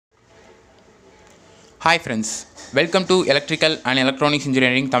Hi friends, welcome to Electrical and Electronics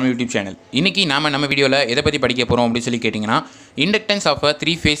Engineering Tamil YouTube channel. இன்னைக்கு நம்ம வீடியோல எதை பத்தி படிக்க போறோம் அப்படி சொல்லி கேட்டிங்கனா inductance of a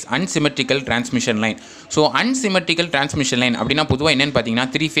three phase unsymmetrical transmission line. So unsymmetrical transmission line அப்படினா பொதுவா என்னன்னு பாத்தீங்கன்னா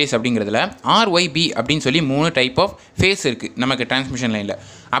three phase அப்படிங்கிறதுல RYB அப்படினு சொல்லி மூணு டைப் ஆஃப் phase இருக்கு நமக்கு transmission lineல.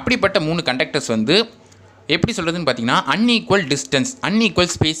 அப்படிப்பட்ட மூணு கண்டக்டர்ஸ் வந்து எப்படி சொல்றதுன்னு பாத்தீங்கன்னா unequal distance unequal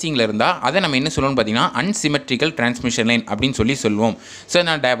spacingல இருந்தா அதை நம்ம என்ன சொல்லுவோம்னு பாத்தீங்கன்னா unsymmetrical transmission line அப்படினு சொல்லுவோம். சோ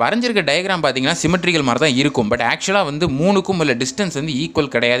நான் வரைஞ்சிருக்க டயகிராம் பாத்தீங்கன்னா சிமெட்ரிக்கல் மாதிரி தான் இருக்கும். பட் ஆக்சுவலா வந்து மூணுக்கும் உள்ள டிஸ்டன்ஸ் வந்து ஈக்குவல்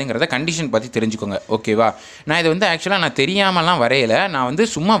கிடையாதுங்கறத கண்டிஷன் பத்தி தெரிஞ்சுக்கோங்க. ஓகேவா? நான் இது வந்து ஆக்சுவலா நான் தெரியாமலாம் வரையல. நான் வந்து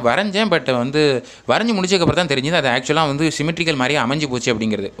சும்மா வரைஞ்சேன். பட் வந்து வரைஞ்சு முடிச்சதுக்கு அப்புறம் தான் தெரிஞ்சது அது ஆக்சுவலா வந்து சிமெட்ரிக்கல் மாதிரி அமைஞ்சு போச்சு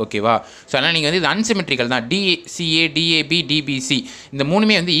அப்படிங்கிறது. ஓகேவா? சோ அதனால நீங்க வந்து இது unsymmetrical தான். DCA DAB DBC இந்த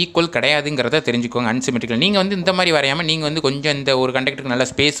மூணுமே வந்து ஈக்குவல் கிடையாதுங்கறத தெரிஞ்சுக்கோங்க. unsymmetrical நீங்க வந்து இந்த மாதிரி வரையாம நீங்க வந்து கொஞ்சம் இந்த ஒரு கண்டக்டருக்கு நல்ல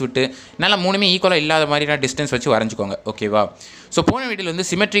ஸ்பேஸ் விட்டு நல்ல மூணுமே ஈக்குவலா இல்லாத மாதிரியான டிஸ்டன்ஸ் வச்சு வரைஞ்சுக்கோங்க. ஓகேவா? சோ போன வீடியோல வந்து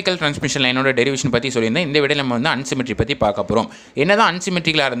சிமெட்ரிக்கல் டிரான்ஸ்மிஷன் லைனோட டெரிவேஷன் பத்தி சொல்லியிருந்தேன். இந்த வீடியோல நம்ம வந்து அன்சிமெட்ரி பத்தி பார்க்க போறோம். என்னதான்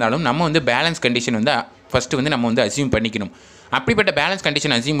அன்சிமெட்ரிக்கலா இருந்தாலும் நம்ம வந்து பேலன்ஸ் கண்டிஷன் வந்து ஃபர்ஸ்ட் வந்து நம்ம வந்து அஸ்யூம் பண்ணிக்கணும். அப்படிப்பட்ட பேலன்ஸ்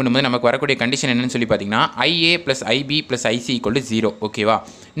கண்டிஷன் அஸ்யூம் பண்ணும்போது நமக்கு வரக்கூடிய கண்டிஷன் என்னன்னு சொல்லி பார்த்தீங்கன்னா IA + IB + IC = 0. ஓகேவா?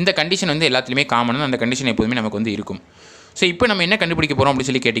 இந்த கண்டிஷன் வந்து எல்லாத்துலயுமே காமனான அந்த கண்டிஷன் எப்போதுமே நமக்கு வந்து இருக்கும். ஸோ இப்போ நம்ம என்ன கண்டுபிடிக்க போகிறோம் அப்படி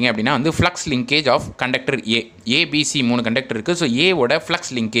சொல்லி கேட்டிங்க அப்படின்னா வந்து flux linkage of conductor ABC மூணு கண்டக்டர் இருக்குது. ஸோ ஏவோட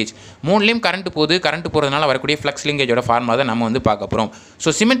ஃப்ளக்ஸ் லிங்கேஜ் மூணுலேயும் கரண்ட் போகிறதுனால வரக்கூடிய ஃப்ளக்ஸ் லிங்கேஜோட ஃபார்முலா தான் நம்ம வந்து பார்க்க போகிறோம்.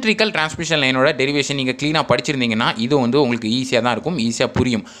 ஸோ சிமெட்ரிக்கல் டிரான்ஸ்மிஷன் லைனோட டெரிவேஷன் நீங்கள் க்ளீனாக படிச்சிருந்தீங்கன்னா இது வந்து உங்களுக்கு ஈஸியாக தான் இருக்கும், ஈஸியாக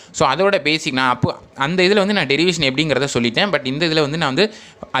புரியும். ஸோ அதோட பேசிக் நான் அப்போ அந்த இதில் வந்து நான் டெரிவேஷன் எப்படிங்கிறத சொல்லிட்டேன். பட் இந்த இதில் வந்து நான் வந்து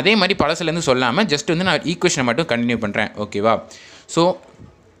அதே மாதிரி பழசுலேருந்து சொல்லாமல் ஜஸ்ட் வந்து நான் ஈக்குவேஷனை மட்டும் கண்டினியூ பண்ணுறேன். ஓகேவா? ஸோ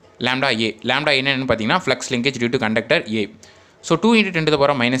lambda என்னன்னு பார்த்தீங்கன்னா flux linkage due to conductor A. So 2 ×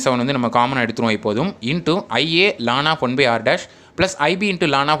 10⁻⁷ வந்து நம்ம காமனாக எடுத்துருவோம் எப்போதும் into IA ln of 1/r' plus IB ×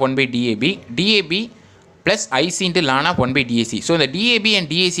 ln of 1/DAB plus IC × ln of 1/DAC. So இந்த DAB அண்ட்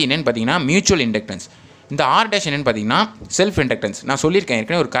DAC என்னன்னு பார்த்தீங்கன்னா மியூச்சுவல் இண்டக்டன்ஸ். இந்த R' என்னன்னு பார்த்தீங்கன்னா செல்ஃப் இண்டக்டன்ஸ். நான் சொல்லியிருக்கேன்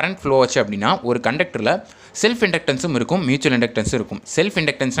ஏற்கனவே ஒரு கரண்ட் ஃப்ளோ வச்சு அப்படின்னா ஒரு கண்டக்டரில் செல்ஃப் இண்டக்டன்ஸும் இருக்கும், மியூச்சுவல் இண்டக்டன்ஸும் இருக்கும். செல்ஃப்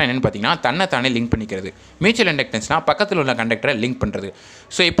இண்டக்டன்ஸ்னால் என்னென்னு பார்த்தீங்கன்னா தன்னை லிங்க் பண்ணிக்கிறது. மியூச்சுவல் இண்டக்டன்ஸ்னால் பக்கத்தில் உள்ள கண்டக்டரை லிங்க் பண்ணுறது.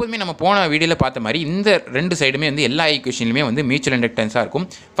 ஸோ எப்போதுமே நம்ம போன வீடியோவில் பார்த்த மாதிரி இந்த ரெண்டு சைடுமே வந்து எல்லா ஈக்குவேஷன்லையுமே வந்து மியூச்சுவல் இண்டக்டன்ஸாக இருக்கும்.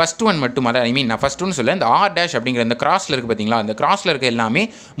 ஃபஸ்ட் ஒன் மட்டும் அதாவது நான் ஃபஸ்ட் ஒன்று சொல்ல இந்த R' அப்படிங்கிற அந்த கிராஸில் இருக்குது பார்த்தீங்களா, அந்த கிராஸில் இருக்க எல்லாமே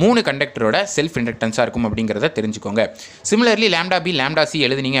மூணு கண்டக்டரோட செல்ஃப் இண்டக்டன்ஸாக இருக்கும் அப்படிங்கிறத தெரிஞ்சுக்கோங்க. சிமிலர்லி λB λC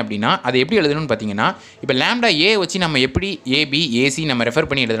எழுதுனீங்க அப்படின்னா அது எப்படி எழுதணும்னு பார்த்தீங்கன்னா இப்போ λA வச்சு நம்ம எப்படி AB AC நம்ம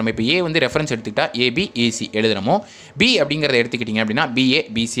ரெஃபர் பண்ணி எழுதுறோம். இப்போ A வந்து ரெஃபரன்ஸ் எடுத்துக்கிட்டா AB AC எழுதுறோமோ, B அப்படிங்கிறத எடுத்துக்கிட்டிங்க அப்படின்னா BA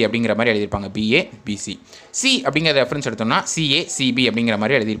BC அப்படிங்கிற மாதிரி எழுதியிருப்பாங்க, BA BC. C அப்படிங்கிற ரெஃபரன்ஸ் எடுத்தோம்னா CA CB அப்படிங்கிற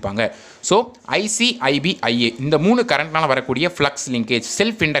மாதிரி எழுதியிருப்பாங்க. ஸோ IC IB IA இந்த மூணு கரண்ட்னால வரக்கூடிய ஃப்ளக்ஸ் லிங்கேஜ்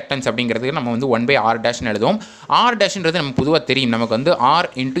செல்ஃப் இண்டக்டன்ஸ் அப்படிங்கிறது நம்ம வந்து 1/r' எழுதுவோம். R' நம்ம பொதுவாக தெரியும் நமக்கு வந்து R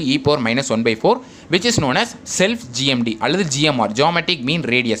 × e⁻ (1/4) which is known as self GMD அல்லது GMR ஜியோமெட்ரிக் மீன்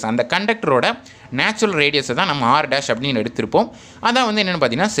ரேடியஸ். அந்த கண்டக்டரோட நேச்சுரல் ரேடியஸை தான் நம்ம R' அப்படின்னு எடுத்திருப்போம். அதான் வந்து என்னென்னு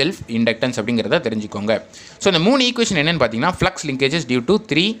பார்த்தீங்கன்னா செல்ஃப் இண்டக்டன்ஸ் அப்படிங்கிறத தெரிஞ்சுக்கோங்க. ஸோ இந்த மூணு ஈக்குவேஷன் என்னென்னு பார்த்தீங்கன்னா flux linkages due to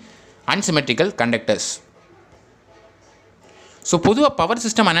 3 unsymmetrical conductors. So பொதுவாக பவர்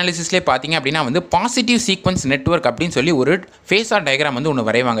சிஸ்டம் அனாலிசிஸ்லேயே பார்த்தீங்க அப்படின்னா வந்து பாசிட்டிவ் சீக்வன்ஸ் நெட்வொர்க் அப்படின்னு சொல்லி ஒரு ஃபேஸார் டயக்ராம் வந்து ஒன்று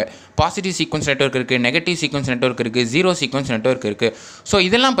வரைவாங்க. பாசிட்டிவ் சீக்வன்ஸ் நெட்வொர்க் இருக்குது, நெகட்டிவ் சீக்வன்ஸ் நெட்வொர்க் இருக்குது, ஜீரோ சீக்வன்ஸ் நெட்வொர்க் இருக்குது. ஸோ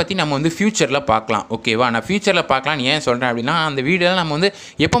இதெல்லாம் பற்றி நம்ம வந்து ஃபியூச்சரில் பார்க்கலாம். ஓகேவா? நான் ஃபியூச்சரில் பார்க்கலான்னு ஏன் சொல்கிறேன் அப்படின்னா அந்த வீடியோலாம் நம்ம வந்து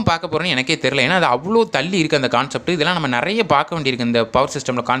எப்போ பார்க்க போகிறோன்னு எனக்கே தெரியல. ஏன்னா அது அவ்வளோ தள்ளி இருக்குது அந்த கான்செப்ட். இதெல்லாம் நம்ம நிறைய பார்க்க வேண்டியிருக்கு இந்த பவர்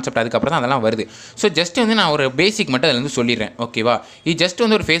சிஸ்டமில் கான்செப்ட். அதுக்கப்புறம் தான் அதெல்லாம் வருது. ஸோ ஜஸ்ட் வந்து நான் ஒரு பேசிக் மட்டும் அதில் வந்து சொல்லிடுறேன். ஓகேவா? இது ஜஸ்ட்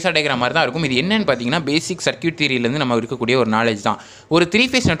வந்து ஒரு ஃபேஸார் டயக்ராம் மாதிரி தான் இருக்கும். இது என்னன்னு பார்த்தீங்கன்னா பேசிக் சர்க்யூட் தியரியிலேருந்து நம்ம இருக்கக்கூடிய ஒரு நாலேஜ் தான். ஒரு 3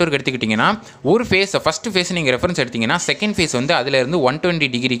 ஃபேஸ் நெட்வொர்க் எடுத்துக்கிட்டிங்கன்னா ஒரு ஃபேஸ் ஃபஸ்ட் ஃபேஸ் நீங்கள் ரெஃபரன்ஸ் எடுத்திங்கன்னா செகண்ட் ஃபேஸ் வந்து அதிலிருந்து 120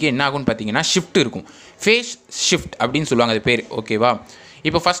 டிகிரிக்கு என்ன ஆகும்னு பார்த்தீங்கன்னா ஷிஃப்ட் இருக்கும். ஃபேஸ் ஷிஃப்ட் அப்படின்னு சொல்லுவாங்க அது பேர். ஓகேவா?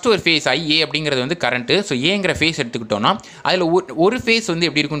 இப்போ ஃபஸ்ட்டு ஒரு ஃபேஸ் IA அப்படிங்கிறது வந்து கரண்ட்டு. ஸோ ஏங்கிற ஃபேஸ் எடுத்துக்கிட்டோன்னா அதில் ஒரு ஃபேஸ் வந்து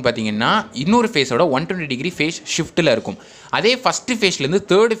எப்படி இருக்குன்னு பார்த்தீங்கன்னா இன்னொரு ஃபேஸோட 120 டிகிரி ஃபேஸ் ஷிஃப்ட்டில் இருக்கும். அதே ஃபஸ்ட்டு ஃபேஸ்லேருந்து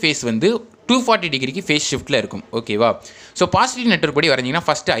தேர்டு ஃபேஸ் வந்து 240 டிகிரிக்கு ஃபேஸ் ஷிஃப்ட்டில் இருக்கும். ஓகேவா? ஸோ பாசிட்டிவ் நெட்வொர்க் படி வரைஞ்சிங்கன்னா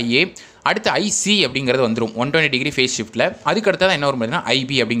ஃபஸ்ட்டு IA அடுத்து IC அப்படிங்கிறது வந்துடும் 120 டிகிரி ஃபேஸ் ஷிஃப்ட்டில். அதுக்கு அடுத்ததான் என்ன வரும் பார்த்தீங்கன்னா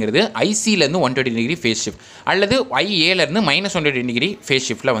IB அப்படிங்கிறது ICலேருந்து 120 டிகிரி ஃபேஸ் ஷிஃப்ட் அல்லது IAலேருந்து -120 டிகிரி ஃபேஸ்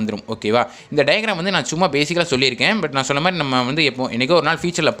ஷிஃப்ட்டில் வந்துடும். ஓகேவா? இந்த டயக்ராம் வந்து நான் சும்மா பேசிக்காக சொல்லியிருக்கேன். பட் நான் சொன்ன மாதிரி நம்ம வந்து என்றைக்கோ ஒரு நாள்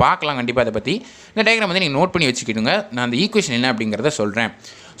ஃபியூச்சரில் பார்க்கலாம் கண்டிப்பாக. அதை பற்றி இந்த டயக்ராம் வந்து நீங்கள் நோட் பண்ணி வச்சுக்கிடுங்க. நான் அந்த ஈக்குவேஷன் என்ன அப்படிங்கிறத சொல்கிறேன்.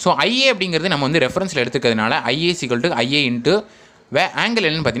 ஸோ IA அப்படிங்கிறது நம்ம வந்து ரெஃபரன்ஸில் எடுத்துக்கிறதுனால IA = IA இன்ட்டு ஆங்கிள்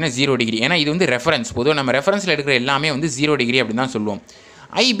என்னன்னு பார்த்தீங்கன்னா 0 டிகிரி. ஏன்னா இது வந்து ரெஃபரன்ஸ். பொதுவாக நம்ம ரெஃபரன்ஸில் எடுக்கிற எல்லாமே வந்து 0 டிகிரி அப்படின்னு தான் சொல்லுவோம்.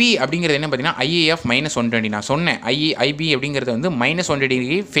 IB அப்படிங்கிறது என்ன பார்த்தீங்கன்னா IA of -120. நான் சொன்னேன் IB அப்படிங்கிறது வந்து -120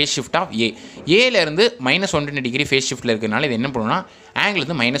 degree face shift of ஏலேருந்து -120 degree face ஷிஃப்ட்டில் இருக்கிறதுனால இது என்ன பண்ணுவோம்னா ஆங்கிள்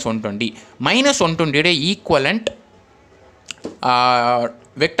வந்து -120. -120 ஈக்குவலண்ட்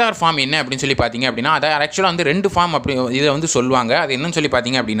வெக்டார் ஃபார்ம் என்ன அப்படின்னு சொல்லி பார்த்தீங்க அப்படின்னா அதை ஆக்சுவலாக வந்து ரெண்டு ஃபார்ம் அப்படி இதை வந்து சொல்லுவாங்க. அது என்னன்னு சொல்லி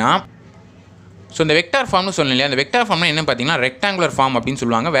பார்த்தீங்க அப்படின்னா ஸோ இந்த வெக்டார் ஃபார்ம்னு சொல்லணும் இல்லையா, அந்த வெக்டார் ஃபார்ம்னா என்ன பார்த்தீங்கன்னா ரெக்டாங்குலர் ஃபார்ம் அப்படின்னு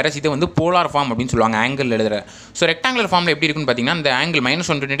சொல்லுவாங்க. வேற இது வந்து போலார் ஃபார்ம் அப்படின்னு சொல்லுவாங்க ஆங்கிள் எழுதுற. ஸோ ரெக்டாங்குலர் ஃபார்மில் எப்படி இருக்குன்னு பார்த்தீங்கன்னா இந்த ஆங்கிள்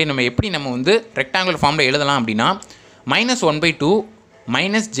 -120 நம்ம எப்படி நம்ம வந்து ரெக்டாங்குலர் ஃபார்மில் எழுதலாம் அப்படின்னா -1/2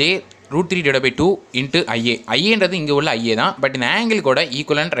 -j√3/2 இன்ட்டு IA. ஐஏன்றது இங்கே உள்ள ஐஏ தான், பட் இந்த ஆங்கிள்கோட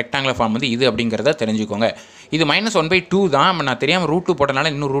ஈக்குவலன்ட் ரெக்டாங்குலர் ஃபார்ம் வந்து இது அப்படிங்கிறத தெரிஞ்சுக்கோங்க. இது -1/2 தான், நான் தெரியாமல் √2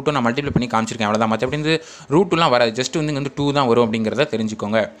 போட்டனால இன்னும் √2 நான் மல்டிப்ளை பண்ணி காமிச்சிருக்கேன் அவ்வளோதான். மற்றபடி இந்த √2லாம் வராது, ஜஸ்ட் வந்து இங்கே வந்து 2 தான் வரும் அப்படிங்கிறத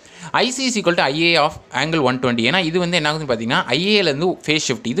தெரிஞ்சுக்கோங்க. IC = IA of angle 120. ஏன்னா இது வந்து என்ன ஆகுதுன்னு பார்த்தீங்கன்னா ஐஏலேருந்து ஃபேஸ்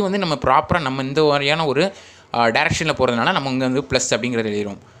ஷிஃப்ட். இது வந்து நம்ம ப்ராப்பராக நம்ம இந்த மாதிரியான ஒரு டேரக்ஷனில் போகிறதுனால நம்ம இங்கே வந்து ப்ளஸ் அப்படிங்கிறது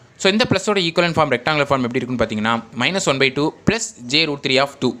எழுதிடும். ஸோ இந்த ப்ளஸோட ஈக்குவலன்ட் ஃபார்ம் ரெக்டாங்குலர் ஃபார்ம் எப்படி இருக்குன்னு பார்த்தீங்கன்னா -1/2 +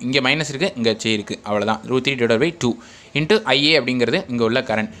 j√3/2. இங்கே மைனஸ் இருக்குது, இங்கே j இருக்குது, அவ்வளோதான். √3/2 இன்ட்டு IA அப்படிங்கிறது இங்கே உள்ள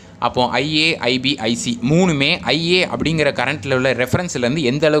கரண்ட். அப்போது IA, IB, IC மூணுமே IA அப்படிங்கிற கரண்ட்டில் உள்ள ரெஃபரன்ஸ்லேருந்து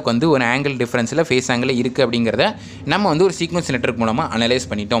எந்த அளவுக்கு வந்து ஒரு ஆங்கிள் டிஃப்ரென்ஸில் ஃபேஸ் ஆங்கிள் இருக்குது அப்படிங்கிறத நம்ம வந்து ஒரு சீக்வன்ஸ் நெட்வொர்க் மூலமாக அனலைஸ்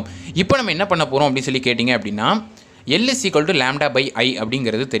பண்ணிட்டோம். இப்போ நம்ம என்ன பண்ண போகிறோம் அப்படின்னு சொல்லி கேட்டிங்க அப்படின்னா L = λ/I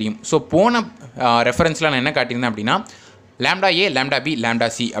அப்படிங்கிறது தெரியும். ஸோ போன ரெஃபரன்ஸில் நான் என்ன காட்டியிருந்தேன் அப்படின்னா λA, λB,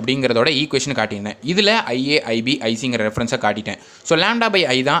 λC அப்படிங்கிறதோட ஈக்குவேஷன் காட்டியிருந்தேன். இதில் IA, IB, ICங்கிற ரெஃபரன்ஸை காட்டிட்டேன். ஸோ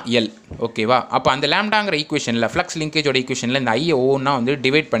λ/I தான் L, ஓகேவா? அப்போ அந்த லாம்டாங்கிற ஈக்குவேஷனில் ஃப்ளக்ஸ் லிங்கேஜோட ஈக்குவேஷனில் இந்த ஐயை ஒவ்வொன்றா வந்து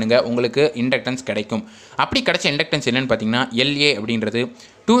டிவைட் பண்ணுங்கள், உங்களுக்கு இண்டக்டன்ஸ் கிடைக்கும். அப்படி கிடைச்ச இண்டக்டன்ஸ் என்னென்னு பார்த்தீங்கன்னா LA அப்படின்றது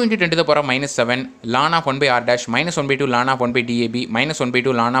 2 × 10⁻⁷ ln of 1/r dash -1/2 ln of 1/DAB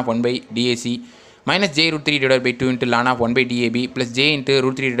 -1/2 ln of 1/DAC -j√3/2 × ln of 1/DAB + j ×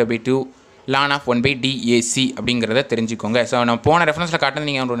 √3/2 ln of 1/DAC அப்படிங்கிறத தெரிஞ்சுக்கோங்க. ஸோ நான் போன ரெஃபரன்ஸில் காட்டினது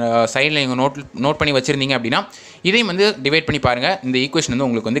நீங்கள் சைடில் நீங்கள் நோட் பண்ணி வச்சுருந்தீங்க அப்படின்னா இதையும் வந்து டிவைட் பண்ணி பாருங்கள், இந்த ஈக்குவேஷன் வந்து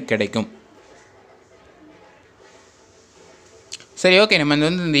உங்களுக்கு வந்து கிடைக்கும். சரி, ஓகே, நம்ம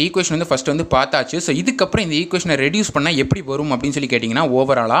வந்து இந்த ஈக்குவேஷன் வந்து ஃபஸ்ட்டு வந்து பார்த்தாச்சு. ஸோ இதுக்கப்புறம் இந்த ஈக்குவேஷனை ரெடியூஸ் பண்ணால் எப்படி வரும் அப்படின்னு சொல்லி கேட்டிங்கன்னா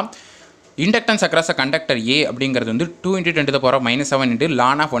ஓவராலாக inductance across a conductor A அப்படிங்கிறது வந்து 2 × 10⁻⁷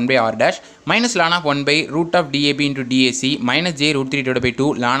 ln of 1/r dash ln of 1/√DAB × DAC -j√3/2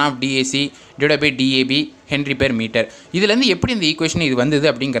 ln of DAC/DAB Henry/meter. இதுலேருந்து எப்படி இந்த ஈக்குவேஷன் இது வந்தது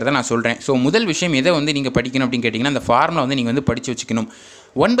அப்படிங்கிறத நான் சொல்கிறேன். ஸோ முதல் விஷயம் எதை வந்து நீங்கள் படிக்கணும் அப்படின்னு கேட்டிங்கன்னா அந்த ஃபார்முலா வந்து நீங்கள் வந்து படித்து வச்சுக்கணும்.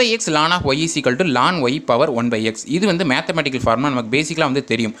 1/x ln of y = ln y power 1/x. இது வந்து மேத்தமெட்டிக்கல் ஃபார்முலா நமக்கு பேசிக்கலாக வந்து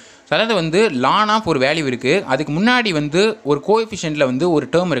தெரியும். ஸோ அதாவது வந்து ln of ஒரு வேல்யூ இருக்குது, அதுக்கு முன்னாடி வந்து ஒரு கோஎஃபிஷியன்ட்டில் வந்து ஒரு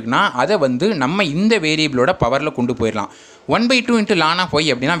டேர்ம் இருக்குன்னா அதை வந்து நம்ம இந்த வேரியபிளோட பவரில் கொண்டு போயிடலாம். 1/2 × ln of y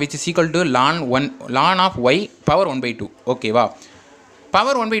அப்படின்னா which is equal to ln of y power 1/2, ஓகேவா?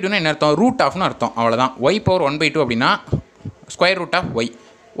 பவர் 1/2னா என்ன அர்த்தம்? ரூட் ஆஃப்னு அர்த்தம், அவ்வளோதான். y power 1/2 அப்படின்னா square root of y.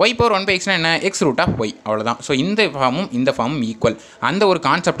 y power 1/xனா என்ன? x root of y, அவ்வளோதான். ஸோ இந்த ஃபார்மும் ஈக்குவல். அந்த ஒரு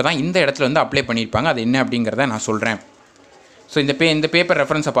கான்செப்ட் தான் இந்த இடத்துல வந்து அப்ளை பண்ணியிருப்பாங்க. அது என்ன அப்படிங்கிறத நான் சொல்கிறேன். ஸோ இந்த பேப்பர்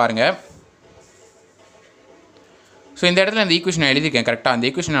ரெஃபரன்ஸை பாருங்கள். ஸோ இந்த இடத்துல அந்த ஈக்குவேஷன் நான் எழுதியிருக்கேன் கரெக்டாக. அந்த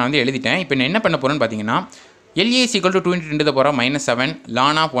ஈக்குவேஷன் நான் வந்து எழுதிட்டேன். இப்போ நான் என்ன பண்ண போகிறேன்னு பார்த்தீங்கன்னா LA = 2 × 10⁻⁷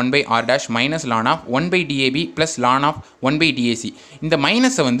 ln of 1/r dash ln of 1/DAB + ln of 1/DAC. இந்த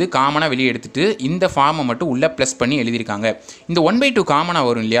மைனஸை வந்து காமனாக வெளியே எடுத்துகிட்டு இந்த ஃபார்மை மட்டும் உள்ளே ப்ளஸ் பண்ணி எழுதியிருக்காங்க. இந்த 1/2 காமனாக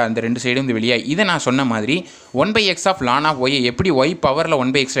வரும் இல்லையா, அந்த ரெண்டு சைடும் வந்து வெளியே. இதை நான் சொன்ன மாதிரி 1/x of ln of y எப்படி y பவரில்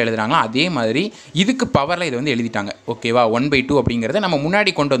 1/xல எழுதுறாங்களோ அதே மாதிரி இதுக்கு பவரில் இதை வந்து எழுதிட்டாங்க, ஓகேவா? 1/2 அப்படிங்கிறத நம்ம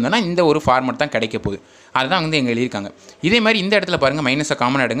முன்னாடி கொண்டு வந்தோம்னா இந்த ஒரு ஃபார்மெட் தான் கிடைக்க போகுது. அதுதான் வந்து எங்கே எழுதியிருக்காங்க. இதே மாதிரி இந்த இடத்துல பாருங்கள், மைனஸை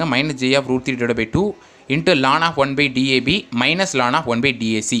காமனாக எடுங்க. -j√3/2 into ln of 1/DAB ln of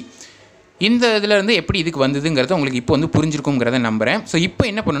 1/DAC. இந்த இதில் இருந்து எப்படி இதுக்கு வந்ததுங்கிறத உங்களுக்கு இப்போ வந்து புரிஞ்சிருக்குங்கிறத நம்புகிறேன். ஸோ இப்போ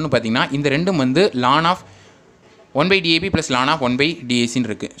என்ன பண்ணணும்னு பார்த்தீங்கன்னா இந்த ரெண்டும் வந்து ln of 1/DAB + ln of 1/DACன்னு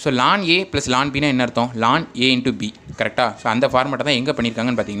இருக்குது. ஸோ ln A + ln Bனா என்ன அர்த்தம்? ln A × B, கரெக்டாக? ஸோ அந்த ஃபார்மெட்டை தான் எங்கே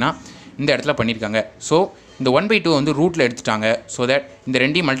பண்ணியிருக்காங்கன்னு பார்த்தீங்கன்னா இந்த இடத்துல பண்ணியிருக்காங்க. ஸோ இந்த 1/2 வந்து ரூட்டில் எடுத்துட்டாங்க. ஸோ தட் இந்த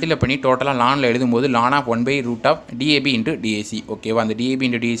ரெண்டையும் மல்டிப்ளை பண்ணி டோட்டலாக லானில் எழுதும்போது ln of 1/√DAB × DAC, ஓகேவா? அந்த DAB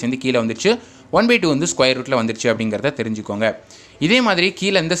 × DAC வந்து கீழே வந்துருச்சு, 1/2 வந்து ஸ்கொயர் ரூட்டில் வந்துருச்சு அப்படிங்கிறத தெரிஞ்சுக்கோங்க. இதே மாதிரி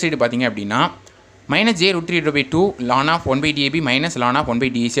கீழே இந்த சைடு பார்த்தீங்க அப்படின்னா -j√3/2 ln of 1/DAB ln of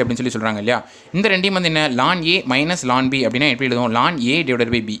 1/DAC அப்படின்னு சொல்லி சொல்கிறாங்க இல்லையா? இந்த ரெண்டையும் வந்து என்ன? ln A ln B அப்படின்னா எப்படி எழுதுவோம்? ln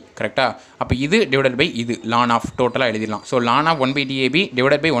A/B, கரெக்டாக? அப்போ இது டிவைடட் பை இது ln of டோட்டலாக எழுதிடலாம். So ln of 1/DAB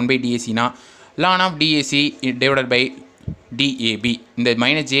 / 1/DACனா ln of DAC / DAB. இந்த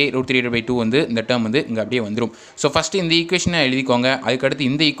 -j√3/2 வந்து இந்த டேர்ம் வந்து இங்கே அப்படியே வந்துடும். ஸோ ஃபஸ்ட்டு இந்த ஈக்குவேஷனை எழுதிக்கோங்க. அதுக்கடுத்து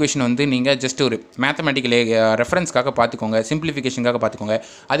இந்த ஈக்குவேஷன் வந்து நீங்கள் ஜஸ்ட் ஒரு மேத்தமெட்டிக்கல் ரெஃபரன்ஸ்க்காக பார்த்துக்கோங்க, சிம்பிளிஃபிகேஷனுக்காக பார்த்துக்கோங்க.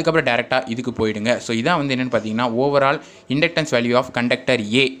 அதுக்கப்புறம் டேரெக்டாக இதுக்கு போயிடுங்க. ஸோ இதான் வந்து என்னென்னு பார்த்தீங்கன்னா overall inductance value of conductor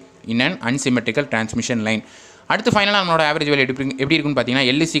A in an unsymmetrical transmission line. அடுத்து ஃபைனலாக நம்மளோட ஆவரேஜ் வேல்யூ எப்படி இருக்குன்னு பார்த்தீங்கன்னா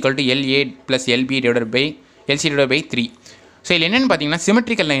L = LA + LB / LC / 3. So இதில் என்னென்னு பார்த்தீங்கன்னா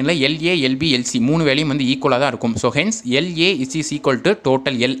சிமெட்ரிக்கல் லைனில் LA LB LC 3 வேல்யூம் வந்து ஈக்குவலாக தான் இருக்கும். So hence LA is equal to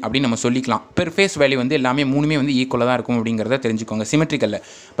total L அப்படின்னு நம்ம சொல்லிக்கலாம். பெர் ஃபேஸ் வேல்யூ வந்து எல்லாமே மூணுமே வந்து ஈக்குவலாக தான் இருக்கும் அப்படிங்கிறத தெரிஞ்சுக்கோங்க சிமெட்ரிக்கலில்.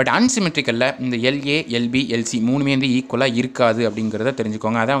 பட் அன்சிமெட்ரிக்கலில் இந்த LA LB LC மூணுமே வந்து ஈக்குவலாக இருக்காது அப்படிங்கிறத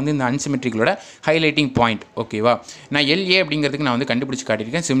தெரிஞ்சுக்கோங்க. அதான் வந்து இந்த அன்சிமெட்ரிக்கலோட ஹைலைட்டிங் பாயிண்ட். ஓகேவா, நான் LA அப்படிங்கிறதுக்கு நான் வந்து கண்டுபிடிச்சி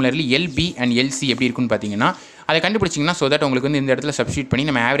காட்டியிருக்கேன். சிமிலர்லி LB அண்ட் LC எப்படி இருக்குன்னு பார்த்தீங்கன்னா அதை கண்டுபிடிச்சிங்கன்னா ஸோ தட் உங்களுக்கு வந்து இந்த இடத்துல சப்ஸ்டியூட் பண்ணி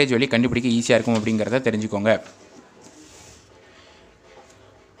நம்ம ஆவரேஜ் வேல்யூ கண்டுபிடிக்க ஈஸியாக இருக்கும் அப்படிங்கிறத தெரிஞ்சுக்கோங்க.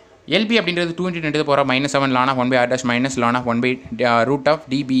 LB அப்படின்றது 2 × 10⁻⁻7 ln of 1/r dash minus ln of 1/√of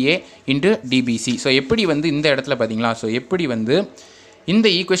dBA into dBc. So எப்படி வந்து இந்த இடத்துல பார்த்தீங்களா, ஸோ எப்படி வந்து இந்த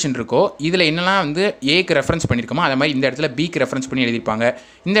ஈக்குவேஷன் இருக்கோ இதில் என்னெல்லாம் வந்து ஏக்கு ரெஃபரன்ஸ் பண்ணியிருக்கோமோ அதை மாதிரி இந்த இடத்துல பிக்கு ரெஃபரன்ஸ் பண்ணி எழுதியிருப்பாங்க.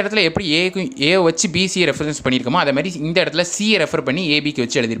 இந்த இடத்துல எப்படி ஏ வச்சு பிசியை ரெஃபரன்ஸ் பண்ணியிருக்கோமோ அதை மாதிரி இந்த இடத்துல சியை ரெஃபர் பண்ணி ஏபிக்கு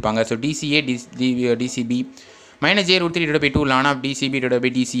வச்சு எழுதியிருப்பாங்க. So DCA DCB -j √3/2 ln of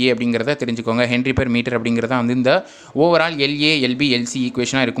dCB/dCA அப்படிங்கிறத தெரிஞ்சுக்கோங்க. ஹென்ரி பெர் மீட்டர் அப்படிங்கிறத வந்து இந்த ஓவரால் LA LB LC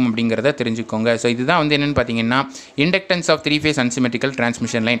ஈக்குவேஷனாக இருக்கும் அப்படிங்கிறத தெரிஞ்சுக்கோங்க. ஸோ இதுதான் வந்து என்னென்னு பார்த்தீங்கன்னா inductance of 3 phase unsymmetrical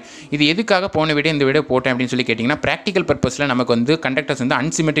transmission line. இது எதுக்காக போன வீடியோ இந்த வீடியோ போட்டேன் அப்படின்னு சொல்லி கேட்டிங்கன்னா ப்ராக்டிக்கல் பர்பஸில் நமக்கு வந்து கண்டக்டர்ஸ் வந்து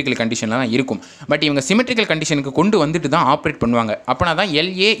அன்சிமெட்ரிக்கல் கண்டிஷனில் தான் இருக்கும். பட் இவங்க சிமெட்ரிக்கல் கண்டிஷனுக்கு கொண்டு வந்துட்டு தான் ஆப்ரேட் பண்ணுவாங்க. அப்போனா தான்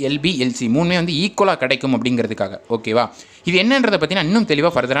LA LB LC மூணுமே வந்து ஈக்குவலாக கிடைக்கும் அப்படிங்கிறதுக்காக. ஓகேவா, இது என்னன்றதை பற்றினா இன்னும்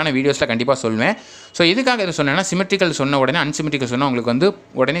தெளிவாக ஃபர்தரான வீடியோஸில் கண்டிப்பாக சொல்வேன். ஸோ எதுக்காக இதை சொன்னேன்னா சிமெட்ரிக்கல் சொன்ன உடனே அன்சிமெட்ரிக்கல் சொன்னால் உங்களுக்கு வந்து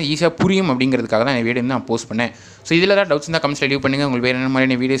உடனே ஈஸியாக புரியும் அப்படிங்கிறதுக்காக தான் இந்த வீடியோ நான் போஸ்ட் பண்ணேன். ஸோ இதில் தான் டவுட்ஸ் இருந்தால் கமெண்ட்ஸில் லீவ் பண்ணுங்கள். உங்களுக்கு வேறு என்ன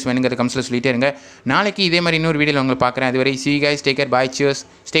மாதிரியான வீடியோஸ் வேணுங்கிறத கமெண்ட்ஸில் சொல்லிட்டே இருங்க. நாளைக்கு இதே மாதிரி இன்னொரு வீடியோவில் உங்களை பார்க்குறேன். அதுவரை see you guys, take care, bye, cheers,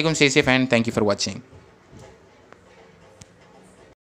 stay home, stay safe and thank you for watching.